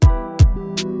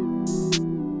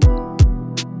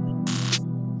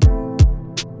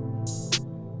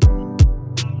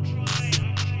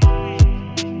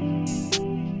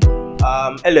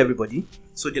Hello everybody.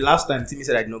 So the last time Timmy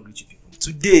said I did not greet you people.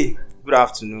 Today, good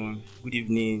afternoon, good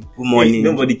evening, good morning.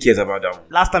 Nobody cares about that one.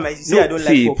 Last time I said I don't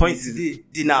like foreplay. Today,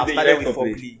 Dinner I've started with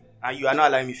foreplay. And you are not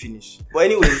allowing me finish. But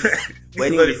anyway, this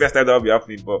is not the first time that will be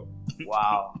happening, but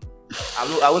wow.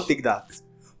 I won't take that.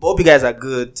 But hope you guys are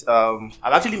good. I've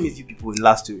actually missed you people in the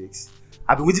last 2 weeks.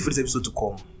 I've been waiting for this episode to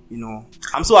come. You know,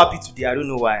 I'm so happy today. I don't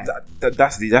know why.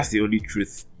 That's the only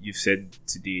truth you've said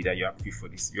today, that you're happy for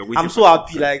this. You're waiting. I'm so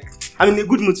happy. Like, I'm in a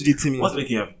good mood today, Timmy. What's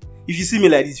making you happy? If you see me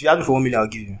like this, if you ask me for 1 million, I'll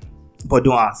give you. But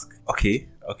don't ask. Okay.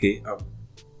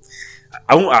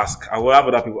 I won't ask. I will have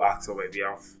other people ask on my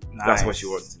behalf. Nice. That's what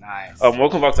you want. Nice.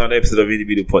 Welcome back to another episode of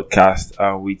Video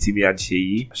Podcast with Timmy and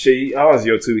Sheyi. Sheyi, how has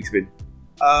your 2 weeks been?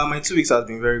 My 2 weeks has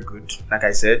been very good. Like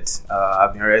I said,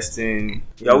 I've been resting.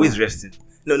 You're always resting.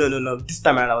 No. This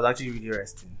time around, I was actually really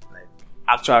resting. Like,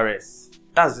 actual rest.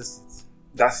 That's just it.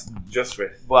 That's just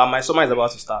rest. But my summer is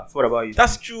about to start. What about you?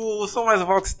 That's true. Summer is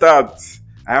about to start.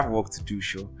 I have work to do,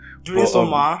 sure. During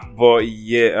summer? But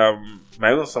yeah,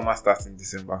 my own summer starts in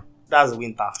December. That's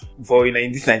winter. For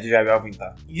in this Nigeria, we have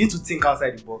winter. You need to think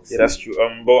outside the box. Yeah, that's true.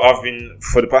 But I've been,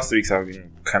 for the past 2 weeks, I've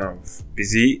been kind of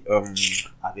busy.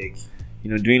 I beg.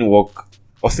 Doing work.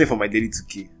 Hustling for my daily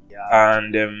 2K. Yeah.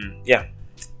 And yeah.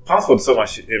 Plans for the summer,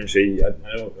 Sheyi.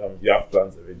 I know you have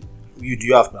plans already. You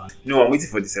do have plans? No, I'm waiting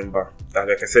for December.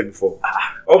 Like I said before.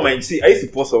 I used to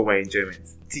post all my enjoyment.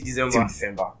 Till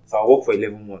December. So I'll work for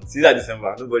 11 months. Since that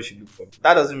December, nobody should look for me.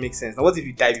 That doesn't make sense. Now, what if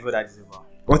you die before that December?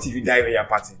 What if you die when you're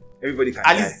partying? Everybody can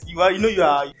At die. least you are,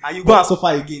 and you go and suffer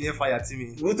again in fire,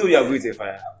 Timmy. Who told you are going to a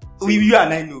fire? You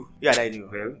and I know. You and I know.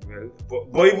 Well.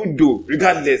 But even though,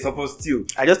 regardless, still.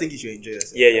 I just think you should enjoy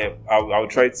yourself. Yeah. I'll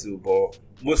try to, but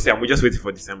mostly I'm just waiting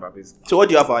for December, basically. So what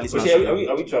do you have for our listeners? Okay,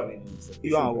 are we traveling in December?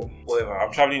 You are whatever.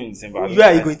 I'm traveling in December. Where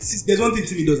are you going? There's one thing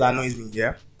Timmy does that annoys me.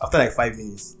 Yeah. After like 5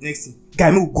 minutes, next thing,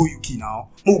 guy, we'll go UK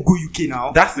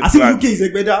now. That's the plan. I think UK is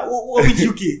like better. What with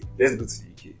UK? Let's go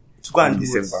to UK. To go and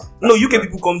December. No, UK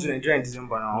people come to Nigeria in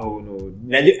December now. No.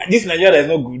 This Nigeria is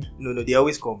not good. No, they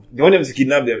always come. They want them to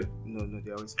kidnap them. No,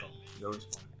 they always come.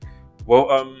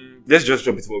 Well, let's just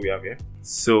jump into what we have here.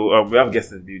 So, we have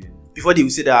guests in the building. Before they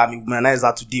will say that I'm a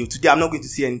womanizer today. Today, I'm not going to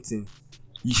say anything.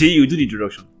 You say you do the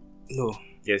introduction? No.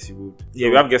 Yes, you would. Yeah,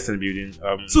 we have guests in the building.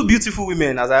 Two beautiful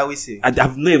women, as I always say.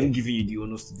 I've not even given you the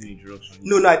honors to do the introduction.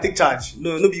 No, I take charge.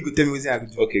 No, nobody could tell me what I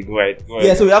could do. Okay, go ahead.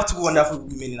 Yeah, so we have two wonderful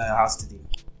women in our house today.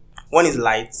 One is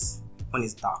light, one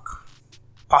is dark.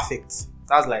 Perfect.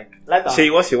 That's like light. Shay,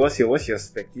 what's your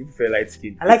spec? You prefer light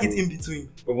skin? I like it in between.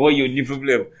 But what your only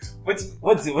problem? What's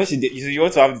you want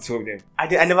to have the two of them? I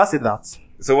never said that.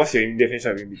 So what's your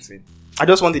definition of in between? I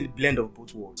just want the blend of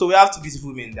both worlds. So we have two beautiful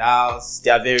women in the house. They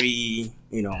are very,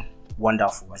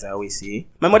 wonderful, as I always say.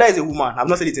 My mother is a woman. I've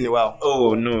not said it in a while.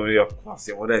 Oh no, your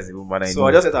mother is a woman. So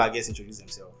I just let our guests introduce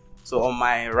themselves. So on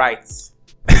my right,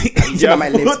 they are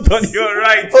both on your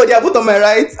right. Oh, they are both on my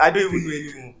right. I don't even know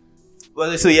anymore.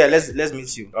 Well, so yeah, let's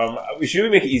meet you. Should we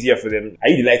make it easier for them? Are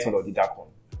you the light one or the dark one?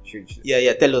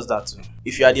 Yeah. Tell us that too.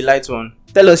 If you are the light one,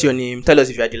 tell us your name. Tell us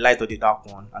if you are the light or the dark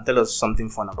one, and tell us something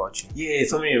fun about you. Yeah,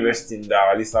 something interesting that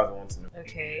our listeners want to know.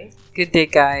 Okay. Good day,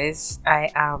 guys.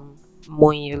 I am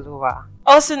Moyin,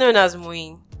 also known as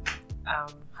Moyin.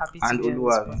 Happy to be on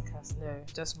this podcast. No,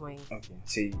 just Moyin.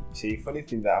 Okay. She funny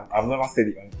thing that I've never said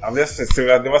it. I've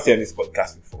never said on this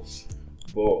podcast before.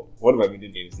 But what am I going to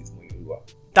do is Moyin?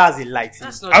 That's a light.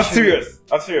 That's not I'm true.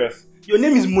 serious. Your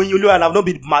name is Moyin and I've not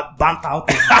been burnt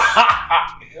out.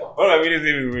 What am I going to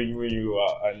say is Moyin?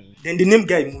 And then the name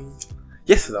guy Moyin.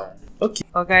 Yes, no. Okay.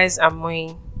 Well, guys, I'm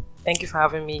Moyin. Thank you for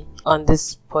having me on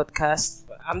this podcast.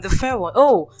 I'm the fair one.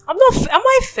 Oh, I'm not. Am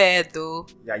I fair though?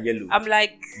 Yeah, yellow. I'm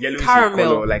like yellow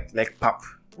caramel. Color, like pap.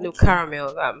 No,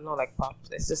 caramel. I'm not like pap.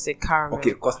 Let's just say caramel.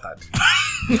 Okay, custard.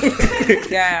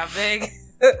 Yeah, big.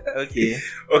 Okay.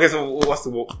 So what's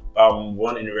the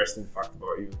one interesting fact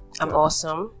about you? I'm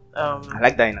awesome. I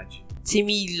like that energy.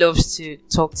 Timmy loves to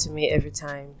talk to me every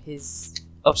time. He's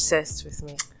obsessed with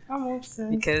me. I'm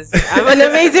obsessed because I'm an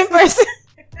amazing person.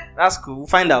 That's cool. We'll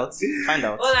find out.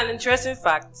 Well, an interesting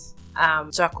fact.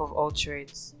 Jack of all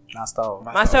trades.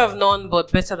 Master of none, but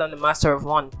better than the master of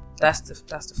one. That's the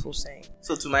full saying.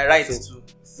 So to my right too.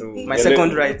 So my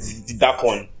second right. The dark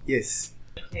one. Yes.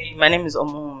 Okay, my name is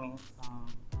Omomi.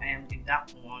 I am the dark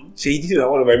one. So you did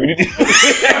one of my middle names. One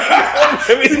of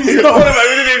my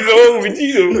middle names is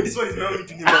Omomi. No, this one is my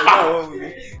own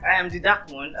name. I am the dark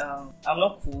one. I'm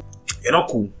not cool. You're not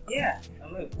cool. Yeah,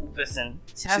 I'm not a cool person.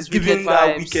 She's giving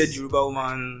that wicked Yoruba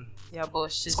woman. Yeah,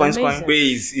 but she's amazing. amazing.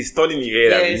 Wait, he's turning me here.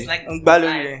 Yeah, it's like Nepa.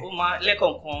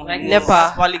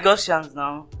 Polygosians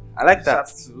now. I like that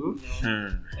too.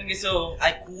 Okay, so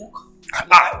I cook.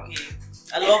 Okay.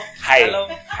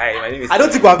 Hi. My name is. I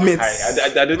don't think we have met.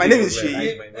 Hi. I don't My think name is we Shay.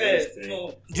 have met. My name is Shay.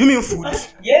 No. Do you mean food?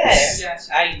 Yes.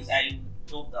 I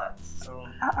love that. So.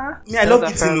 Me, I love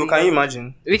Those are eating. No, probably- can you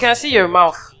imagine? We can see your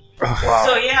mouth. Wow.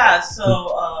 So yeah.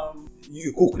 So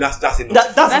You cook. That's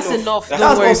enough. That's Enough. enough. Don't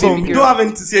That's worry, awesome. baby You girl. don't have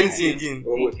any to say anything again.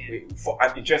 Wait. For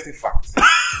an interesting fact,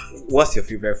 what's your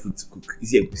favorite food to cook?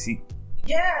 Is it egusi?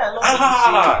 yeah, I love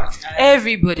Ah.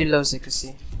 Everybody loves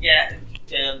egusi. Yeah.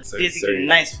 Sorry. Basically,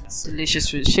 nice. Delicious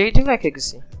food. Shay, do you like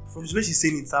egusi? From the way she's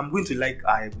saying it, I'm going to like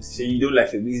her egusi. So you don't like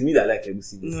egusi? It's me that like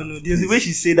egusi. No. There's the way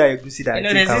she said that egusi that You know,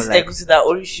 I think there's I this was like, egusi that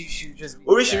Orishi should just be.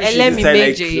 Orishi Let me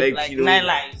make like you know, 9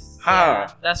 lives.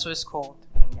 Ha. That's what it's called.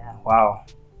 Yeah. wow.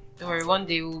 Don't worry, one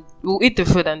day we'll eat the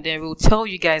food and then we'll tell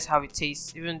you guys how it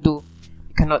tastes, even though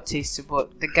you cannot taste it,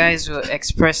 but the guys will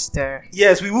express their...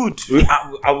 Yes, we would.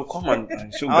 I will come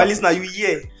and show Our back. listener, you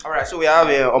hear? Alright, so we have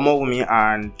Omowumi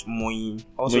and Moi.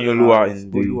 Also Moyolua known as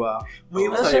in the- Olua. Wait,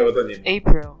 what's Also- your other name?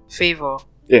 April. Favor.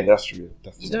 Yeah, that's true.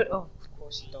 You don't... Oh, of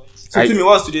course you don't. So to me,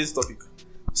 what's today's topic?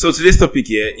 So today's topic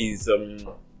here is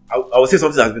I would say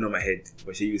something that's been on my head,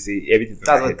 but she will say everything's on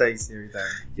That's my what head. I say every time.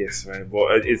 Yes, right.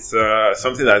 But it's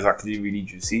something that is actually really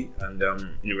juicy and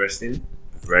interesting,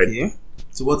 right? Okay.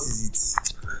 So what is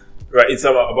it? Right. It's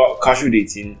about casual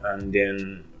dating and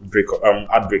then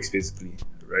heartbreaks basically,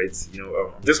 right? You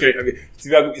know, I'm just going.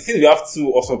 Okay, since we have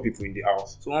two awesome people in the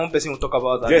house, So one person will talk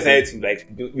about that. just decided to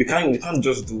like we can't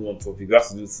just do one topic. We have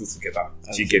to do two together.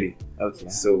 Do you get it? Okay.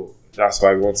 So that's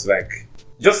why we want to like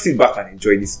just sit back and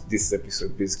enjoy this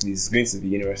episode. Basically, it's going to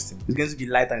be interesting, It's going to be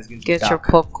light and it's going to Get be your dark.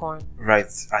 popcorn. right?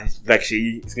 And like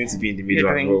Shay, it's going to be in the middle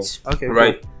Your as well. drinks. Okay.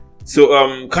 Right. So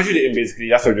casual dating basically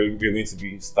that's what we're going to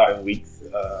be starting with.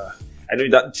 I know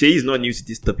that Shay is not new to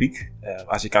this topic.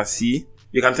 As you can see,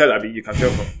 you can tell Abby, you can tell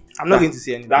from I'm not going to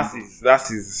say anything. that's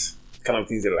his kind of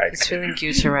things they like. He's feeling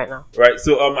guilty right now. Right.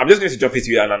 So I'm just going to jump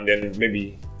into it and then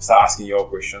maybe start asking your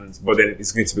questions, but then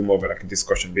it's going to be more of like a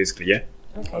discussion basically, yeah?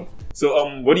 Okay.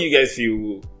 So what do you guys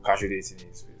feel casual dating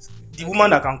is basically? The woman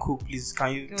that can cook, please,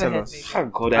 can you Go tell ahead, us? baby. Oh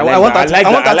God, I want that to-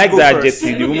 I want that to go first.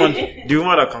 adjective. The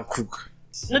woman that can cook.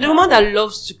 No, the woman that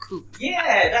loves to cook.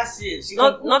 Yeah, that's it. She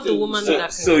Not can the cook woman So, that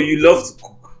can so you love to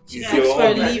cook. Yeah. It's your cooks for a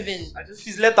hobby. living.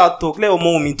 Please let her talk. Let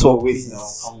Omowumi talk. Wait please. now,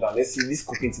 calm down. Let's see this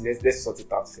cooking thing. Let's sort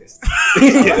it out first.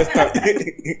 Let's start.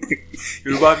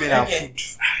 Yoruba men and Okay. food.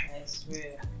 I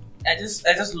swear. I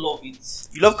just love it.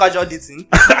 You love casual dating?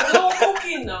 No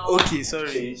cooking now. Okay,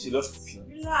 sorry. She loves cooking.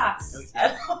 Relax. I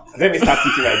love Let me start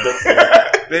ticking my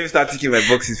boxes. Let me start ticking my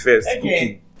boxes first.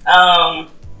 Okay.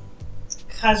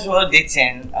 Casual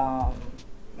dating. I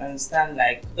understand,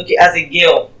 like, okay, as a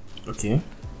girl, Okay.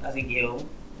 like,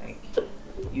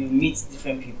 you meet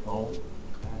different people.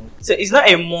 So it's not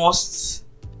a must.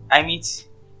 I meet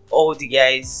all the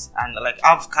guys and like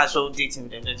have casual dating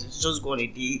with them. Just go on a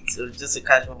date or just a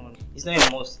casual one. It's not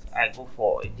a must. I go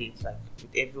for a date like with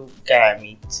every guy I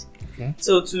meet. Okay.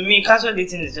 So to me, casual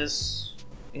dating is just,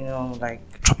 you know, like,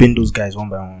 Chopping those guys one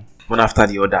by one. One after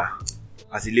the other.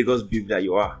 As a Lagos babe that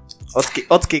you are.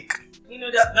 Hot cake. you know,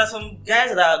 there are some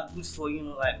guys that are good for, you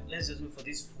know, like, let's just go for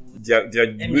this food. They are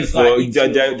Let me good just for go and eat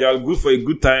they you. are good for a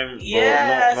good time,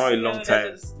 Yes, but not a you know, long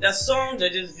time. There's some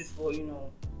that just good for, you know,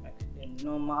 like the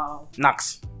normal.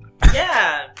 Nax.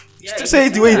 Yeah. Say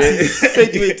it the way it is. Say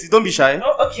it the way it is. Don't be shy.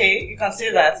 Oh, okay, you can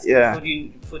say that. Yeah. For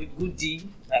the good deed,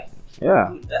 like, Yeah.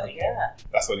 good, yeah.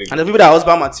 That's what they And the people that are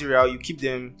husband material, you keep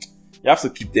them. You have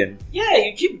to keep them. Yeah,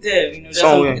 you keep them. You know,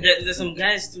 Somewhere. there's some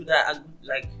guys too that are good,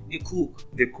 like they cook.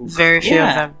 They cook Very few Yeah.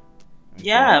 of them.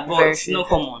 Yeah, but Very it's few. not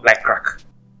common. like crack.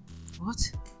 What?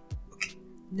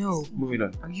 No. Moving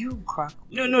on. Are you on crack?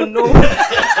 No. no.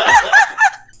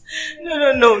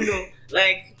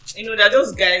 Like, you know, there are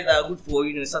those guys that are good for,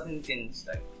 you know, certain things.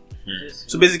 Like, just,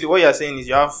 So basically, what you're saying is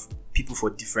you have people for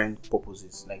different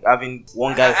purposes. Like having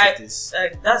one guy for this.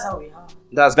 that's how we are.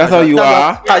 That's how you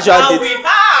are? Casual That's how dating. we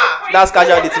are. That's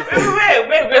casual dating for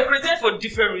you. We're created for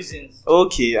different reasons.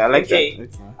 Okay, I like Okay. that.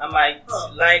 Okay. I might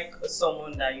like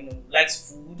someone that, you know,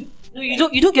 likes food. No,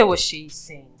 you don't get what Shay is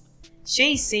saying.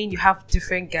 Shay is saying you have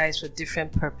different guys for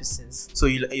different purposes. So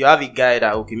you have a guy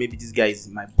that, okay, maybe this guy is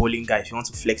my bowling guy. If you want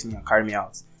to flex me and carry me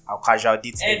out, I'll casual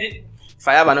date him. And If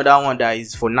I have another one that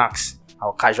is for Nax,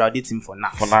 I'll casual date him for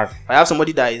Nax. For now. If I have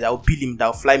somebody that is, I'll bill him,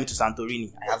 that'll fly me to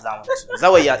Santorini. I have that one too. Is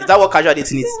that what casual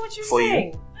dating is What you for you?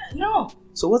 saying? no.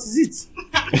 So what is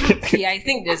it? Yeah, I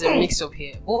think there's a mix up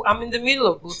here. Well, I'm in the middle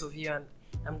of both of you, and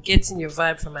I'm getting your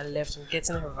vibe from my left. I'm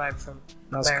getting her vibe from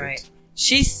That's my good. right.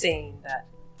 She's saying that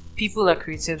people are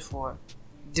created for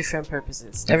different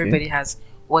purposes. Everybody has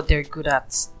what they're good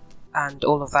at, and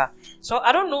all of that. So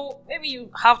I don't know, maybe you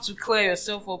have to clear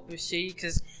yourself up with Shay,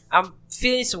 because I'm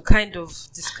feeling some kind of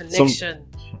disconnection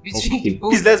between the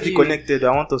both Please, let's of be you. connected.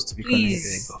 I want us to be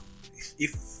Please. connected.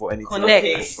 If for anything. Connect.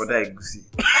 Okay. For that egusi.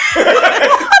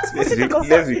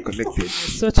 Let's be connected.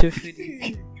 Such a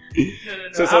foodie.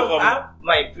 No. So, I have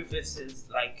my preferences.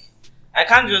 Like, I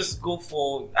can't just go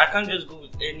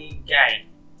with any guy.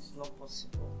 It's not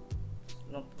possible.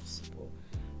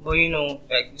 But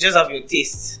like, just have your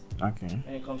taste Okay.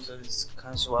 when it comes to this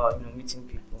casual, meeting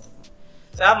people.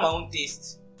 So I have my own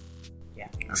taste.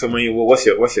 So, what's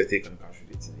your take on casual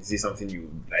dating? Is this something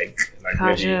you like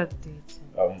Casual maybe,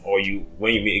 dating. or you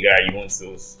when you meet a guy, you want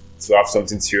to have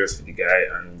something serious with the guy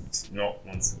and not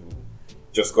want to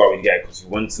just go out with the guy because you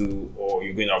want to, or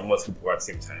you're going to have multiple people at the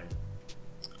same time?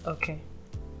 Okay.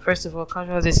 First of all,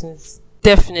 casual dating is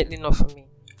definitely not for me.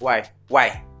 Why?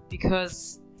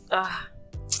 Because a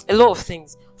lot of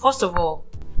things. First of all,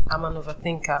 I'm an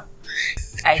overthinker.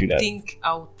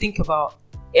 I'll think about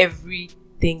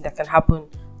everything that can happen.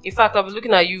 In fact, I'll be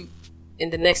looking at you in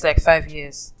the next 5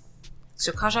 years.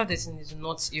 So casual dating is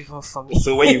not even for me.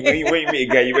 So when you meet a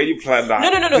guy, you already plan that.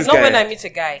 No. This Not guy- when I meet a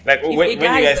guy. Like If when a you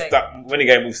guy guys is start, when a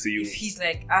guy moves to you, if he's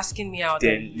asking me out,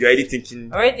 then you're already thinking.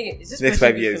 I'm already thinking, is this Next person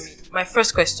 5 good years. for me? My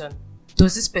first question: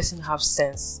 does this person have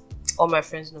sense? All my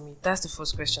friends know me. That's the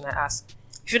first question I ask.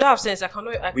 If you don't have sense, I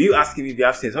cannot. Will you ask him if you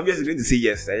have sense? Obviously, you're going to say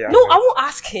yes. That you have No, sense. I won't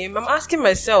ask him. I'm asking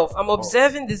myself. I'm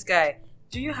observing this guy.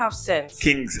 Do you have sense?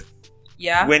 Kings,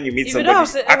 Yeah. when you meet If you don't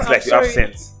somebody, have act I'm like you have sorry.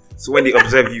 sense. So when they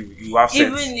observe you, you have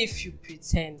sense. Even if you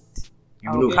pretend,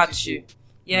 You I will know. catch you.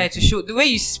 Yeah, to show the way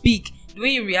you speak, the way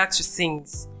you react to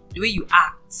things, the way you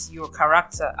act, your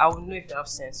character. I will know if you have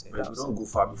sense. Or But you you have don't go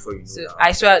far before you know. So that.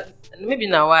 I swear, maybe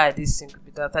now why I did think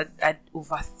with that, I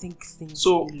overthink things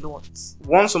So- a lot.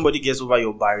 Once somebody gets over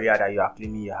your barrier that you are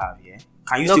claiming you have, yeah,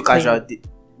 can you Not still casual claim. date?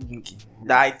 Okay.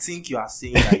 That I think you are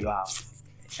saying that you have.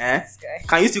 This guy.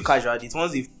 Can you still casual date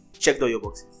once they've checked all your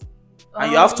boxes?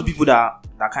 And you have two people that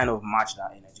kind of match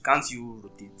that energy. Can't you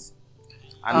rotate?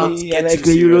 And not get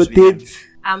too serious with them?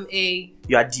 I'm a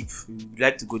You are deep. You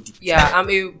like to go deep. I'm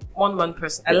a one-man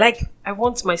person. I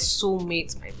want my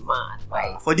soulmate, my man,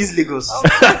 my For this Lagos.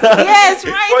 yes,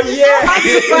 right. It's so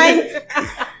hard to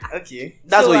find. Okay.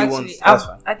 That's So what you actually, want. That's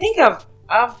fine. I think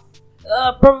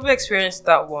I've probably experienced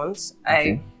that once.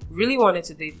 Okay. I really wanted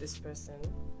to date this person,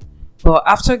 but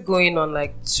after going on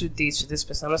 2 dates with this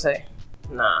person, I was like,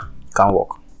 nah. Can't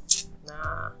walk.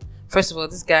 First of all,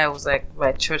 this guy was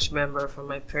my church member from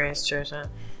my parents' church, and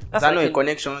That's that's not like a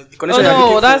connection. The Oh connection you're no,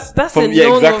 looking that's From- a yeah,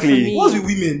 no exactly. for me. What's with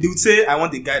women? They would say, I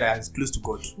want a guy that is close to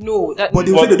God. No, that But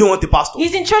they would say they don't want a pastor.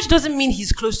 he's in church doesn't mean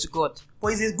he's close to God.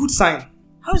 But it's a good sign.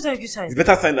 How is that a good sign? It's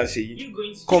better sign than Sheyi. You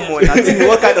going to Come church? on, I think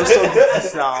what kind of song is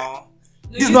this now?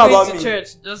 No, This is you not going about to me.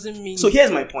 church doesn't mean. So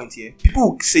here's my point here.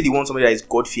 People say they want somebody that is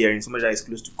God fearing, somebody that is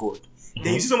close to God.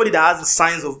 Then you see somebody that has the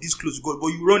signs of this close to God, but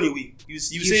you run away. You you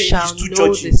say shall he's too know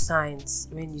churchy. the signs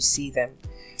when you see them.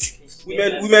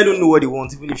 Women don't know what they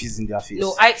want, even if it's in their face.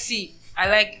 No, I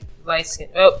like light skin.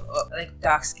 Like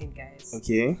dark skin guys.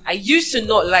 Okay. I used to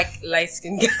not like light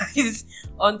skin guys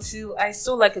until I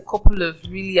saw a couple of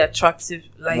really attractive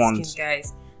light skin Ones.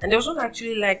 guys, and there was one I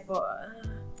actually liked, but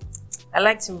I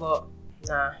liked him, but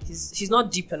nah, he's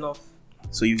not deep enough.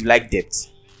 So you like depth.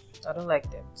 I don't like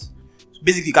depth.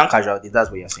 Basically, you can't casual date. That's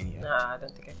what you're saying here. Nah, I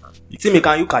don't think I can. Timmy,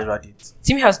 can you casual date?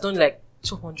 Timmy has done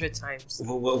 200 times.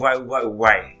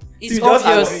 Why? It's Timmy just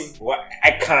obvious agree. Why?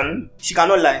 I can. She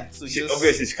cannot lie. So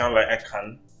Obviously, she can't. Like I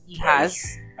can. he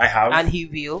has I have. and he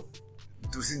will.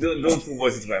 Don't put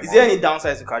words into my Is mouth. there any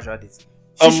downside to casual dating?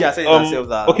 She has said it herself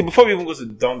that Okay, before we even go to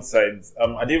the downsides,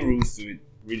 are there rules to it?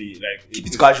 Really, keep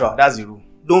it casual. That's the rule.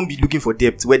 Don't be looking for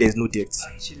depth where there's no depth.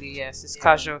 Actually, yes, it's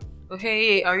casual. Oh,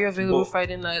 hey, are you available But-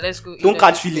 Friday night? Let's go. Don't eat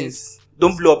catch at this feelings.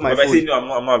 Don't blow up my If I say phone.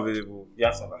 no, I'm not available. You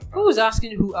have to understand. Who's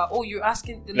asking who? You're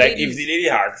asking the Like ladies. if the lady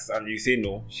asks and you say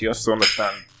no, she has to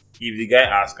understand. If the guy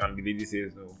asks and the lady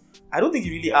says no, I don't think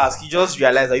you really ask. You just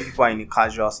realize that you people are in a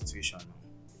casual situation.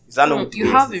 Is that not what You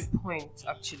it have is? a point,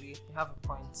 actually. You have a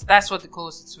point. That's what they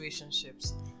call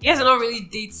situationships. You guys are not really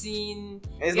dating.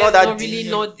 It's You not guys that are not really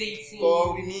deep. not dating.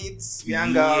 Oh, we meet, we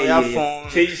hang out, we have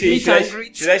fun. Meet and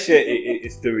greet. Should I share a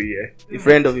story? Yeah. A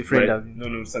friend of a friend Right? of you.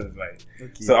 No, it's not mine.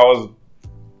 Okay. So I was,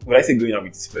 when I say going out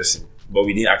with this person, but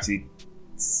we didn't actually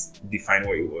define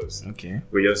what it was. Okay.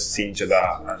 We just seeing each other,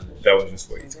 and that was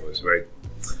just what it was, right?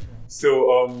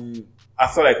 So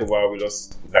after a while, we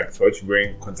lost touch. We were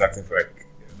in contacting for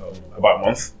about a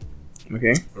month,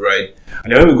 Okay. right?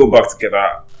 And then when we go back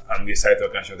together and we started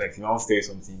talking, she was like, "If I want to tell you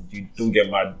something, you don't get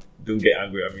mad, don't get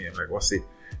angry at me." I'm like, "What's it?"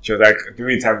 She was like,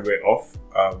 during the time we were off,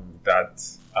 that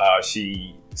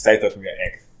she started talking to her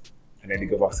ex, and then they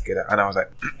go back together, and I was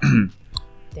like,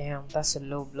 Damn, that's a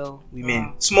low blow.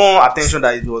 Women, small attention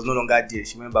that it was no longer there.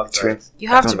 She went back to it. You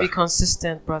have to be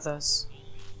consistent, brothers.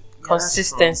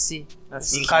 Consistency.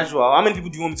 That's in casual. How many people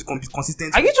do you want me to be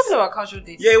consistent? Are you talking about casual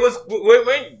dating? yeah, it was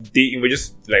when dating, we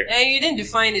just like, And you didn't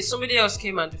define it. Somebody else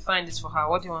came and defined it for her.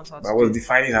 What do you want her to I do? was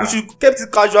defining her. You should kept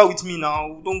it casual with me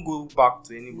now. Don't go back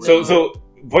to anybody. So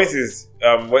voice is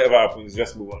whatever happens,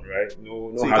 just move on, right?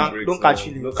 No So you heartbreaks. don't catch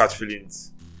feelings. No catch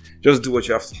feelings. Just do what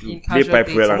you have to do. In Play casual pipe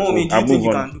dating. well Mommy, and do you go, and think move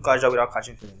you on. can do casual without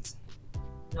catching feelings?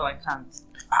 No, I can't.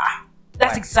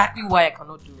 That's exactly why I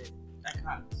cannot do it. I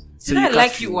can't. Did you I catch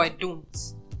like you feelings. or I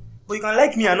don't? But you can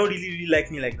like me and not really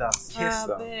like me like that. Yes,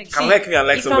 sir. beg. Can See, like me and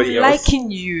like if somebody I'm else.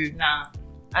 liking you, Nah.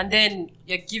 and then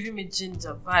you're giving me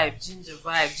ginger vibe.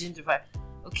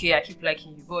 Okay, I keep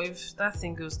liking you. But if that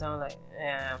thing goes down like,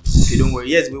 Okay, don't worry.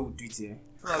 Yes, we will do it here.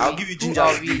 who are I'll we? give you Who ginger.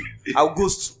 are we? I'll go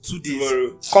 2 days.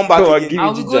 Tomorrow. Come back No, I'll again. give you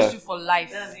I'll be ginger. going for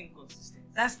life. That's inconsistent.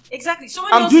 That's exactly.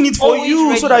 Someone I'm else doing is it for always you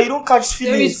ready. so that you don't catch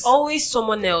There feelings. is always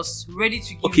someone else ready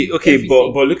to give Okay, you but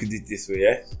everything. look at it this way,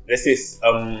 yeah. Let's say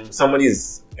somebody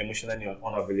is emotionally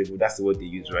unavailable. That's the word they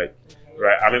use, right?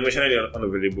 Right. I'm emotionally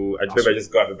unavailable. I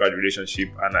just got a bad relationship,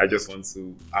 and I just want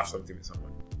to have something with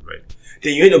someone, right?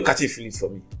 Then you end up catching feelings for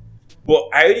me. But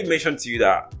I already mentioned to you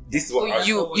that this is what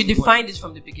So you defined it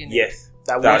from the beginning. yes.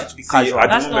 That we That want it to be see, casual. at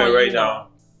That's the not moment you right now. now.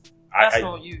 That's I,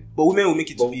 not you. But women will make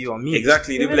it to be on me.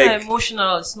 exactly. They'll Women be are like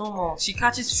emotional. It's normal. She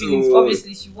catches So- feelings.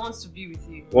 Obviously, she wants to be with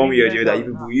you. one way or the other.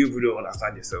 Never. You people don't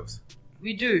understand yourselves.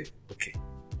 We do. Okay.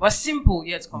 We're simple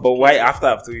yet complicated. But why after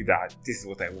I've told you that this is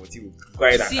what I want, you go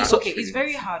ahead and See, catch okay, it's feelings?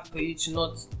 very hard for you to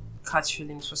not catch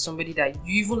feelings for somebody that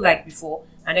you even liked before,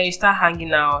 and then you start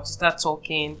hanging out, you start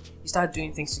talking, you start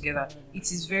doing things together. It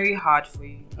is very hard for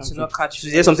you to not catch So feelings.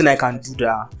 is there something I can do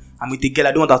that I'm with a girl?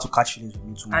 I don't want her to catch feelings with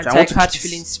me too much. I want to Anti-catch keep it-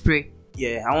 feelings spray.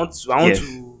 Yeah, I want Yes.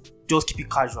 to just keep it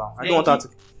casual. I Then don't want her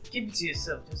to. Keep it to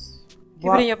yourself. Just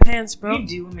Keep it in your pants, bro. leave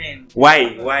the women.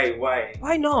 Why?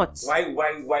 Why not? Why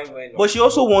not? But she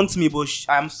also wants me, but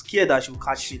I'm scared that she will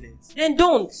catch feelings. Then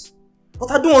don't.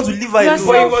 But I don't want to leave her You are alone.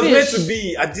 But it was meant Selfish. to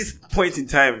be at this point in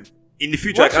time. In the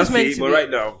future, What I can't is meant say, to but be? right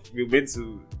now, we're meant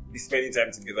to be spending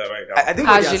time together right now. I think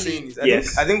what they are Casually. saying is,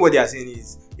 Yes. I think what they are saying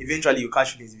is, eventually you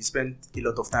catch feelings if you spend a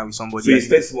lot of time with somebody. So you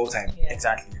spend small time. Yeah.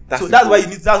 Exactly. That's so the that's goal. why you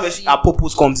need. That's where our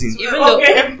purpose comes in. Even though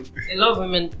Okay. a lot of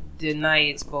women deny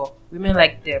it, but women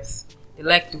like depth. They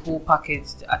like the whole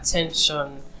package, the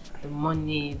attention, the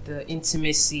money, the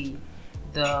intimacy,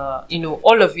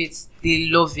 all of it. They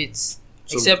love it.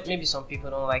 Except maybe some people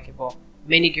don't like it, but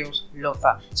many girls love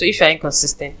that. So if you're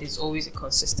inconsistent, there's always a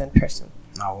consistent person.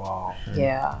 Oh, wow.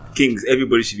 Yeah. Kings,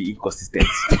 everybody should be inconsistent.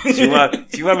 She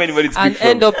want anybody to And pick from.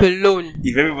 end up alone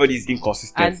If everybody is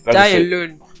inconsistent, and that's die it.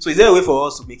 alone. So is there a way for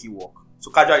us to make it work?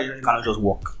 So casual relationship cannot just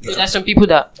work. So there's some people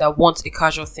that want a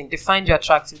casual thing. They find you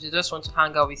attractive. They just want to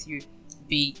hang out with you,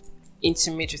 be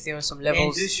intimate with you on some And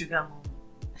levels. do sugar mom.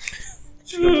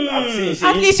 I'm saying,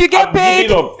 At least you get I'm paid.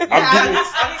 giving up. I'm giving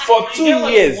for 2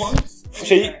 years.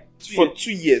 Shay, for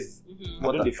 2 years. Mhm.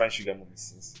 I don't define sugar mommy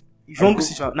since. If you want to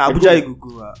sit now, Abuja, you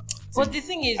go. But the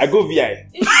thing is, I go VI.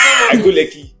 if I you go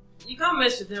Lekki. you can't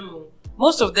mess with them. Oh.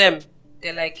 Most of them,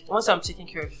 they're like, once I'm taking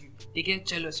care of you, they get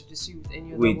jealous if they see you with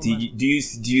any other Wait, woman. do you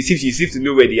see to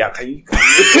know where they are? Can you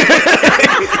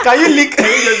Can you link?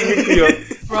 just link me up?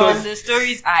 From the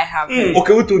stories I have heard,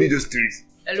 Okay, who told you those stories?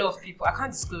 a lot of people. I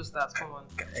can't disclose that. Come on.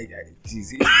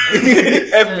 Jeez.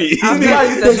 Help me. I'm me how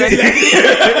you very talk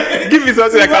sensitive. Give me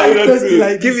something I Why can hold you on talking to.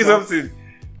 like Give me this, man? something.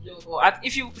 No, but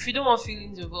if you don't want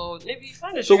feelings involved, maybe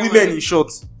find a So sugar women, mama. in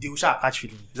short, they will shall catch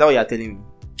feelings. Is that what you are telling me?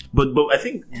 But I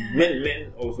think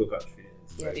men also catch feelings.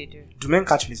 Yeah, they do. Do men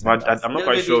catch feelings? But I'm not No,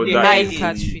 quite they- sure they that Men hide it.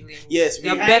 catch feelings. Yes,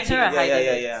 they're we- better at Yeah. hiding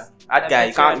it. That They're guy, better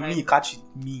at can't me hiding catch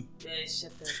me. Yeah,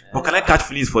 shut them. But can I catch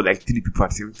feelings for like 3 people at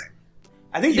the same time?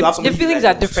 I think you have The somebody you feelings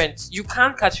like are the most. different. You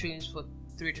can't catch feelings for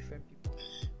 3 different people.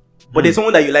 But there's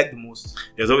someone that you like the most.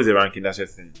 There's always a ranking, that's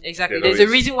just thing. Exactly. There's There's a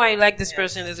always- reason why you like this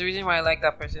person. There's a reason why I like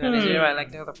that person. And there's a reason why I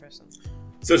like the other person.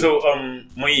 So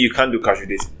Moyi, you can't do casual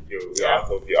dating. You're out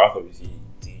of the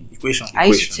Equation. I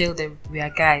used to tell them, we are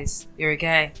guys. You're a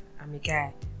guy. I'm a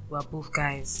guy. We are both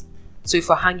guys. So if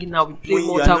we're hanging out, we play When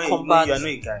you are Mortal not- Kombat. You are not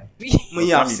a guy. We- When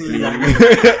you have Can't be seen playing.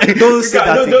 that. Don't say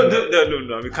that. No, again.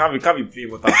 no. We can't be playing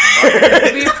Mortal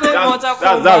Kombat. we play Mortal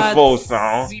Kombat. That's false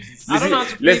now. I don't know how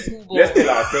to play football. Let's tell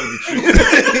ourselves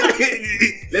the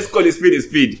truth. Let's call a spade a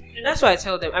spade. That's why I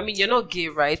tell them. I mean, you're not gay,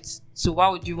 right? So why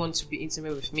would you want to be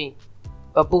intimate with me?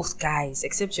 we're both guys,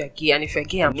 except you're gay, and if you're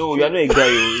gay, I'm No, you're not a guy.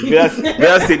 You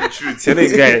better say the truth. You're not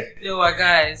a guy. no, we're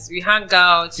guys. We hang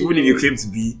out. Even if you claim to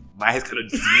be, my head cannot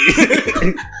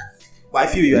deceive me. But I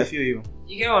feel you.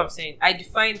 You get what I'm saying? I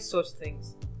define such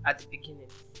things at the beginning.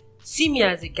 See me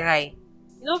as a guy.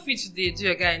 You don't feel today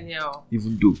do a guy now.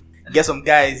 Even though. Get some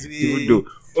guys. Even though.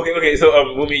 Okay. So,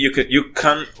 Wumi, you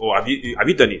can, or have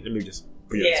you done it? Let me just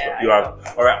put you on the spot. You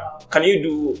have. All right. Can you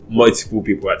do multiple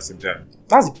people at the same time?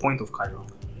 That's the point of casual.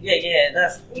 Yeah,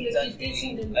 that's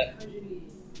exactly.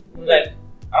 Like,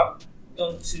 I've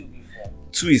done 2 before.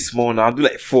 2 is small now. I'll do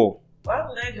like 4. Why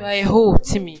would I do You are a hoe,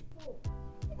 Timmy.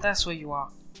 That's what you are.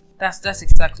 That's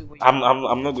exactly what you are.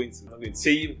 I'm not going to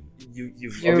say you've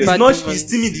You're obviously- bad It's demons.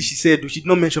 Timmy. She said she did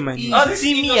not mention my name. Oh, this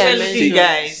See is me, me, I I mentioned.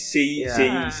 guys. say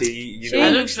Yeah. you She know. I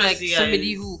looks don't like trust you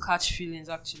somebody guys. who will catch feelings,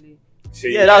 actually. say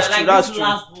Yeah, that's true. That's true.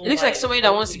 It looks like somebody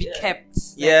that wants to be kept.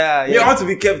 Yeah. You want to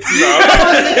be kept too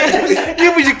now.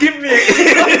 You should keep me.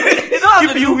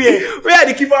 Keep you where? Where are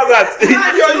the keepers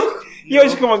at? You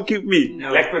should come and keep me.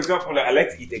 No. Like for example, I like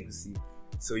to eat egusi,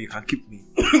 so you can keep me.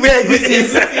 Where this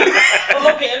is?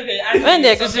 Oh, okay. Actually, When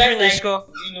the some egusi guys finish, like, go.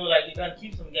 you know, like you can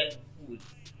keep some guys with food.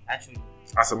 Actually,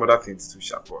 And some other things too,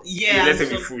 sharp. Yeah, Let's say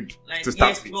and with some- food like to start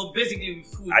yes, with. well, basically with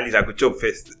food. At least I could chop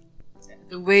first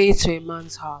The way to a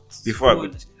man's heart. before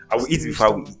Food. I will eat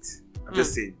before we eat. I'm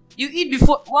just saying. You eat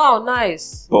before. Wow,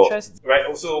 nice. But, Interesting. right.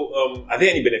 Also, are there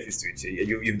any benefits to it?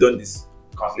 You've done this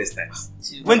countless times,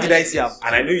 To When did I see her?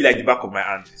 and I know you like the back of my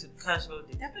hand. To casual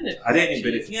date. Are there any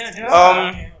benefits? Yeah, there Um,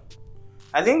 are.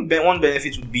 I think one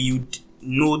benefit would be you'd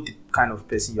know the kind of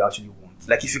person you actually want.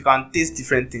 Like if you can taste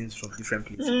different things from different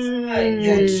places,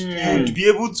 you'd be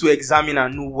able to examine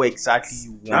and know what exactly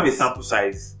you You have a want. sample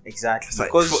size. Exactly. It's like,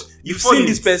 Because you've before seen you-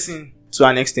 this person to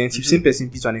an extent, you've seen person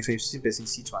B to an extent, you've seen person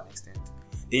C to an extent.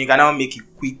 Then you can now make a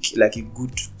quick, like a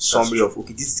good summary true. of,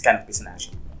 okay, this is the kind of person I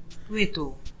actually want. Wait,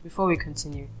 though, before we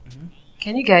continue,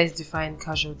 can you guys define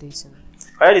casual dating?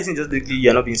 Casual dating just basically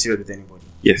you're not being serious with anybody.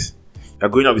 Yes, you're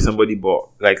going out with somebody, but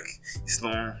like it's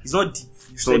not. It's not deep.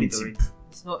 You It's not said deep. it already.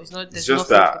 It's not. There's just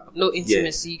nothing, that- no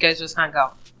intimacy. You guys just hang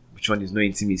out. Which one is no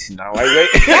intimacy now? That's why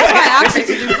I asked you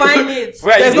to define it.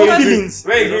 Where There's are you no going to? feelings.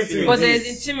 Where are you There's going no to? But there's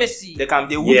intimacy.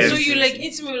 They would Yes. So be you like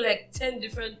serious. intimate with like 10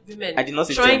 different women. I did not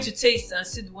say trying 10. to taste and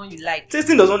see the one you like.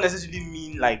 Tasting does not necessarily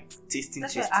mean like tasting.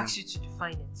 That's why I asked you to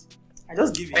define it. I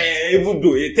just give it. Even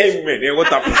though you tell women, what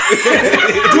happened?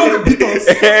 Do you want to beat us?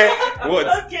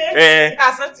 What? Okay.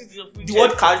 Accept it to your food. The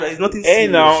word casual is nothing Hey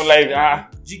serious. now, like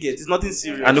Do you get? It's nothing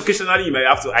serious. and occasionally you might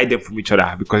have to hide them from each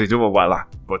other because it's over voila.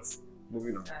 But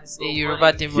moving on. As a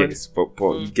Yoruba demon. Yes, but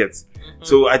you get.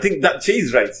 So I think that Che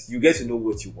is right. You get to know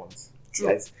what you want. True.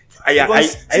 Right?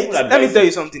 Because, I even let me advise- tell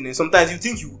you something. Sometimes you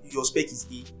think your spec is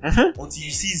A Mhm. until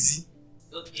you see Z.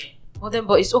 Okay.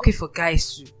 But it's okay for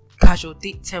guys to casual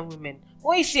date 10 women.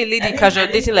 When you see a lady casual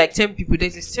dating like 10 people,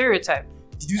 there's a stereotype.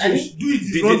 Did you I say mean- do it?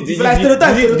 Did Did you like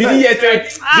stereotype? hear it? Did you hear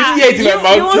it in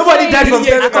my mouth? Nobody died from I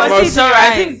stereotype. can see it's So I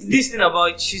alright. think this thing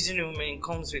about choosing women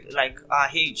comes with like our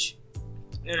age.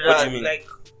 You know, What do you mean? Like,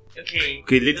 okay.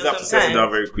 Okay, ladies have to settle Sometimes- down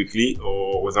very quickly,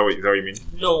 or is that what you mean?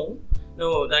 No.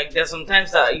 Like there's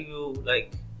sometimes that you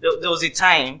like. There was a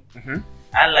time Mhm.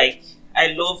 I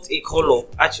loved a color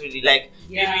actually. Like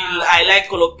maybe I like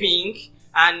color pink,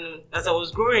 and as I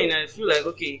was growing, I feel like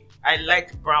okay, I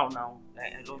like brown now.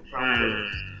 Like I love brown. color.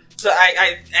 So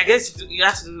I guess you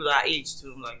have to do that age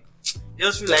too. Like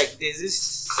just feel like there's this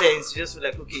sense. You just feel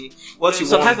like okay, What you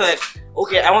sometimes want. like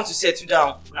okay, I want to settle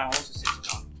down. Now I want to settle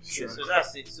down. Sure. So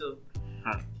that's it. So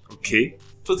Okay.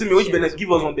 So tell me, which benefit?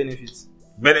 Give us one benefit.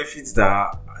 Benefits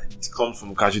that come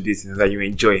from casual dating is that you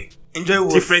enjoy Enjoy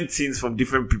what? different things from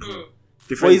different people. But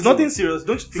Different it's nothing things. serious.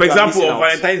 Don't you think For you are example, missing on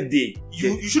out? Valentine's Day,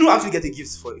 you shouldn't actually get a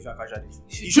gift for if you're casual dating.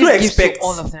 You You shouldn't give gifts to expect.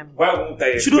 all of them. why won't I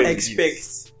You shouldn't expect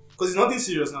expect because it's nothing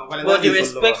serious now. Valentine's but the Day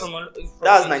is for respect lovers. from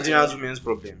That's Nigerian women's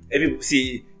problem.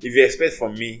 See, if you expect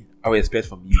from me, I will expect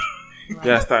from you. You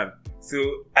understand? So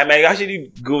I might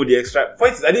actually go the extra.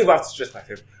 Point is, I didn't even have to stress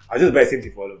myself. I'll just buy the same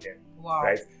thing for all of them, Wow.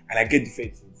 right? And I get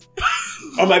different things.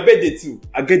 On my birthday too,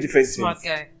 I get different Smart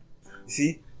things. guy. You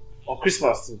see, on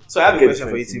Christmas too. So I have a get question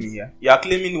for you, different Timmy. Here, you are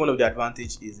claiming one of the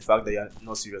advantage is the fact that you are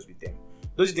not serious with them.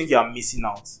 Don't you think you are missing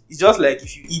out? It's just like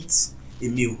if you eat a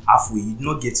meal halfway, you do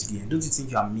not get to the end. Don't you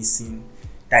think you are missing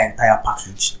that entire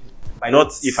package? By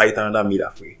Not if I eat another meal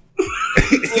halfway.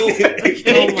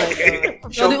 Oh my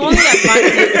god. So the only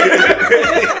advantage,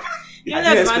 the only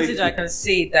I didn't advantage expect I it. can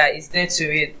say that is there to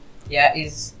it,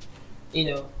 is,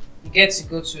 you get to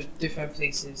go to different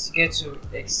places. You get to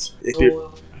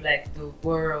explore like the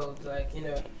world, like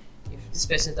if this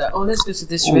person that, oh, let's go to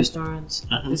this restaurant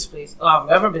at this place. Oh, I've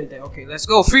never been there. Okay, let's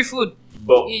go. Free food.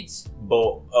 But Eat.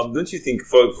 don't you think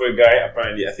for a guy,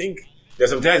 apparently, I think there's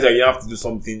sometimes that you have to do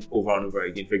something over and over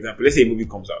again. For example, let's say a movie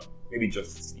comes out, maybe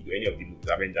Justice League or any of the movies,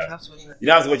 Avengers. You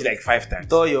don't have to watch it like 5 times.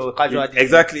 Though your casual.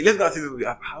 Exactly. Let's go and see this movie.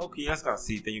 Okay, let's go and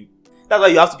see it. Then you. That's why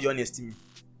you have to be honest, Timmy. You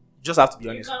just have to be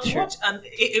honest. You can watch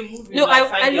a movie. No,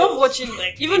 like I love watching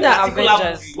like even the particular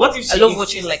Avengers. movie. What if I she love insists-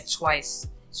 watching like twice,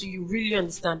 so you really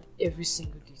understand every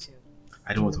single detail.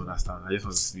 I don't want to understand. I just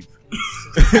want to sleep.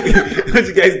 Don't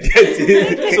you guys get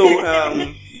it?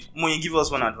 So, Moyin, give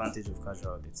us one advantage of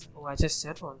casual dating. Oh, I just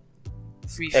said one.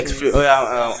 Free food. Oh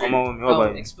yeah, what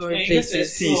about you? Exploring Yeah, you get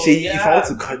places. to- See, if I yeah. want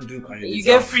to do casual You dating,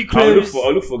 get free I'll look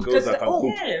clothes. for girls that can cook.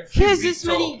 Yeah, Here's this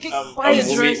many. Buy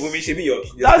a dress. Women should be your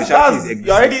That's specialty is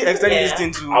you're already egg. extending Yeah. this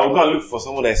thing to. I will go and look for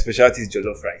someone that is specialty is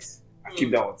jollof rice. I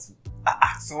keep that one too.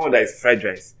 Someone that is fried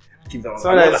rice. I keep that one.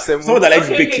 Someone that is Someone that likes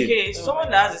baking. Okay.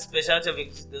 Someone that has a specialty of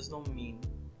it does not mean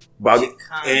But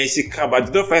she can't. but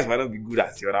jollof rice might not be good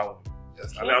as the other one.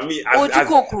 Just, I mean,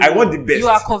 Ojukokoro. I want the best. You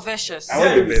are covetous. I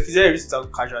want the best. Is there a risk to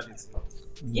casual dating?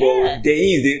 Yeah. But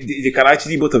they can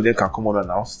actually, both of them can come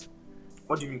unannounced.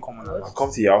 What do you mean common? And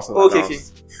come to your house Okay,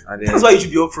 unannounced. And then That's why you should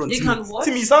be upfront. They Timmy. can what?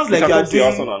 Timmy, it sounds you like can you are come to your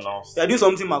house doing unannounced.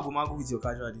 something mago with your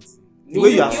casual dating. The way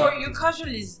you are, your casual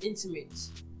is intimate.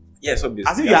 Yes,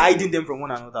 obviously. as if you are hiding them from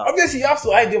one another. Obviously, you have to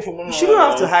hide them from one You another. shouldn't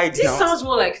have to hide This them. sounds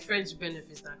more like friends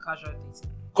benefits than casual dating.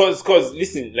 Cause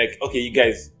listen, like, okay, you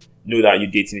guys know that you're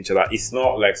dating each other. It's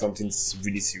not like something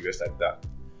really serious like that.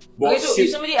 But Okay, so if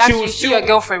somebody asks you, is she your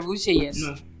girlfriend, would you say yes?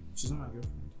 No, she's not my girlfriend.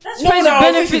 That's no, friends I'll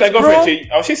say she's benefits, my bro.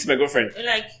 girlfriend. I'll say she's my girlfriend.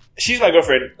 Like, She's my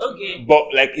girlfriend, okay,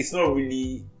 but like, it's not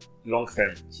really long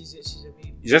term. she's a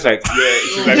baby. It's just like, yeah,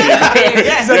 she's my Yeah, baby.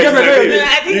 yeah. She's my girlfriend.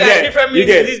 I think You there are get- different you meanings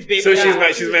get- to this baby. So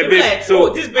she's my baby. Like, So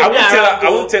oh, this baby I won't tell her. around, I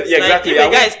won't tell. Yeah, like, exactly. If I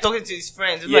a guy won't- is talking to his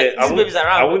friends, it's Yeah, like, this baby's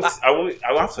around. I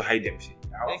won't have to hide them. Shit.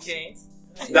 Okay.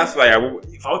 That's why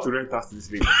if I want to rent house to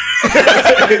this lady,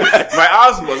 my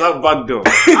house must have back door.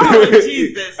 Oh,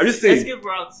 Jesus. I'm just saying, Escape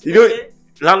routes. you know, Okay.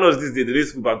 landlords these days, they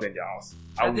don't put back door in their house.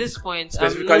 I At would this point, I'm no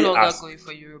specifically longer ask. going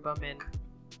for Yoruba men.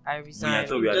 I I resign.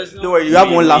 thought we had. Does not- Don't worry, you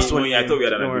have one last one. I thought we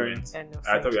had an Don't worry. agreement. I know,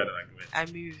 I thought we had an agreement. I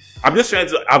move. I'm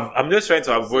just trying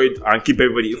to avoid and keep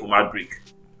everybody from heartbreak.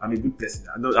 I'm a good person.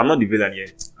 I'm not the villain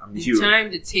yet. I'm the The hero.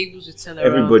 time the tables will turn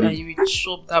Everybody. around and you will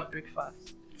chop that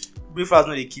breakfast. Breakfast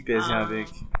not the keepers, yeah, big.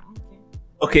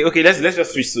 Okay. Let's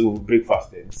just switch to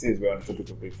breakfast then. Since we're on the topic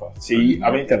of breakfast. See,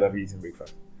 how many times have you eaten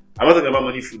breakfast? I'm not talking about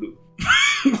money food though.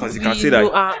 Because you can say know,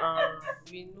 that.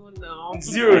 we know now.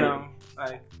 Zero now.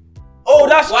 Like, Oh,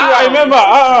 that's true. Wow. I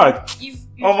remember. You've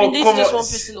Oh, been dating come just on. one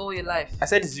person all your life. I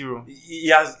said 0. She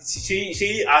has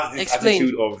this Explain.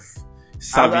 attitude of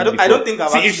serving. I don't think I've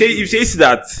See, if she says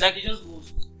that, Like, it just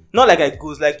goes. Not like I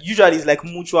goes. Like usually it's like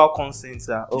mutual consent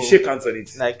that you shake hands on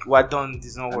it. like we're done.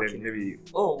 This is not And then working. maybe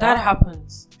Oh, That wow.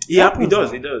 happens it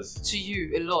does. to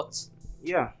you a lot.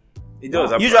 Yeah. It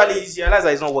does. Usually you realize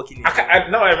that it's not working. Now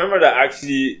I remember that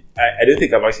actually. I don't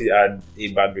think I've actually had a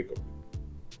bad breakup.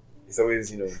 It's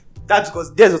always That's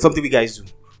because there's something we guys do.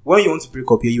 When you want to break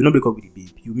up here, you don't break up with the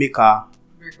babe. You make her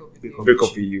break up break up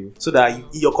with you. so that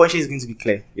your conscience is going to be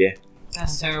clear.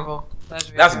 That's terrible. That's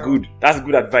very That's terrible. good. That's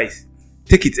good advice.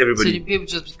 Take it, So the everybody. babe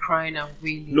just be crying and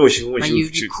wailing. No, she won't. and She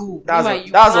you'd will. be cool. That's Meanwhile, on-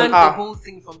 you that's on planned the her. whole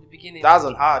thing from the beginning. That's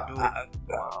on her, dude.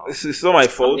 Wow. It's not my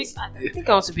fault. I think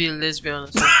I want to be a lesbian or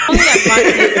something. Only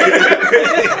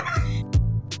advantage.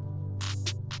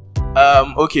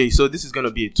 Okay, so this is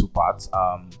gonna be a 2-part.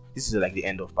 This is like the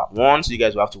end of part 1, so you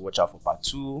guys will have to watch out for part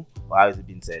 2. Or how is it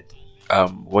being said?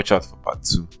 Watch out for part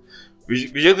 2. We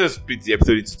just gonna split the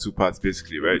episode into 2 parts,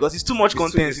 basically, right? Because it's too much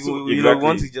content. it's too- we exactly.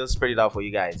 want to just spread it out for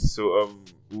you guys. So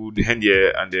we'll end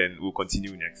here and then we'll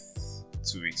continue next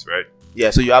 2 weeks, right?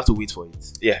 Yeah, so you have to wait for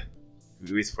it. Yeah,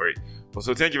 we'll wait for it.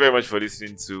 So thank you very much for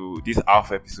listening to this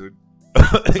half episode.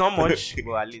 It's not much,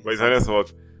 but at least. But it's honest work.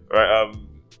 Right,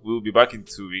 we'll be back in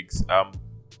 2 weeks.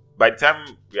 By the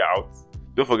time we are out,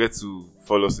 don't forget to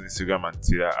follow us on Instagram and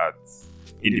Twitter at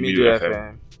In the Middle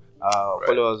FM.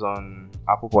 Follow us on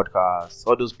Apple Podcasts,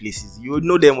 all those places. You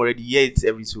know them already. Yeah, it's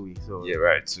every 2 weeks. So Yeah,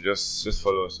 right. So just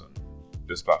follow us on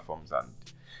those platforms and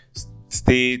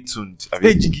stay tuned.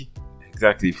 stay jiggy.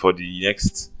 Exactly, for the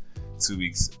next 2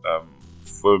 weeks,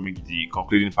 following the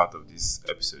concluding part of this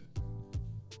episode.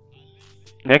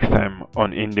 Next time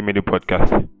on In the Middle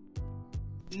Podcast.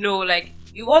 No, like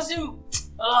it wasn't.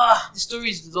 The story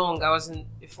is long. I was in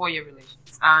a 4-year relationship,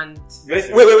 and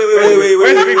Wait. Wait.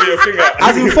 Where's the ring with your finger?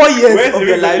 As in 4 years Where's of the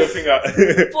your ring life. with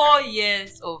your finger? 4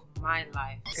 years of my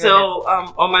life. So,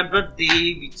 on my birthday,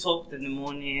 we talked in the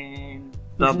morning.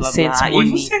 blah blah Sent blah. He even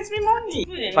money. sent me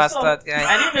money. Bastard guy.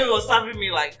 I didn't know he was serving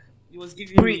me like he was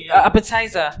giving me.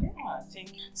 Appetizer. Yeah, thank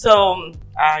you. So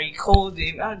I called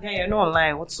him. Ah, guy, you're not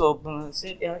online. What's up? And I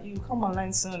said, you come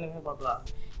online soon. And blah blah.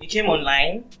 He came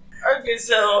online. Okay,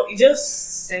 so he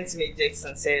just sent me a text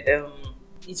and said, it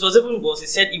was even worse. He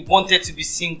said he wanted to be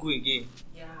single again.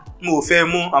 Mo, fair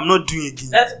mo, I'm not doing it again.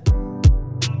 That's